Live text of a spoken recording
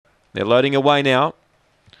They're loading away now.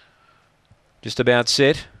 Just about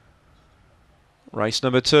set. Race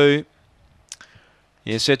number 2.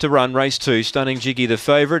 Yeah, set to run. Race 2. Stunning Jiggy the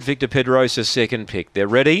favourite. Victor Pedrosa second pick. They're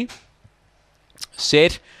ready.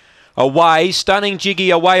 Set. Away. Stunning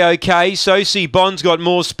Jiggy away okay. Soci Bond's got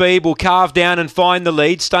more speed. Will carve down and find the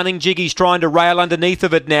lead. Stunning Jiggy's trying to rail underneath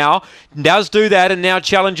of it now. Does do that and now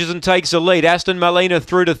challenges and takes the lead. Aston Marlena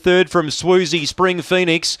through to third from Swoozy, Spring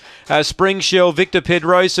Phoenix, Spring Shell, Victor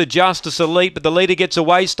Pedrosa, Justice Elite, but the leader gets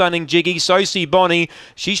away. Stunning Jiggy. Soci Bonnie,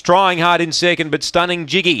 she's trying hard in second, but Stunning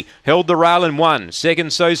Jiggy held the rail and won. Second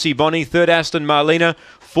Soci Bonnie, third Aston Marlena,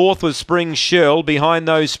 fourth was Spring Shell, behind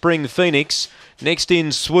those Spring Phoenix. Next in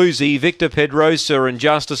Swoozy, Victor Pedrosa and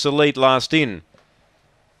Justice Elite last in.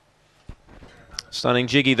 Stunning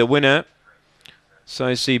Jiggy the winner.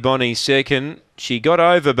 Soci Bonnie second. She got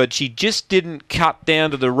over, but she just didn't cut down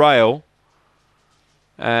to the rail.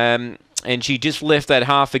 And she just left that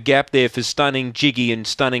half a gap there for Stunning Jiggy, and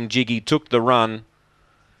Stunning Jiggy took the run.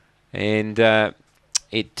 And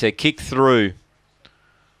it kicked through.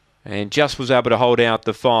 And just was able to hold out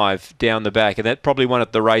the 5 down the back. And that probably won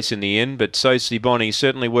at the race in the end. But Soci Bonnie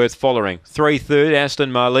certainly worth following. 3 third,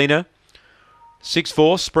 Aston Marlena. 6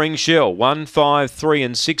 4, Spring Shell. 1, 5, 3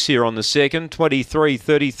 and 6 here on the second.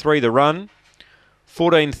 23.33 the run.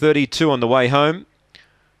 14.32 on the way home.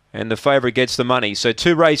 And the favourite gets the money. So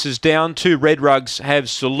 2 races down. 2 red rugs have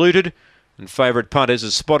saluted. And favourite punters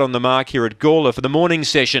a spot on the mark here at Gawler for the morning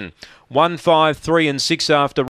session. 1, 5, 3 and 6 after.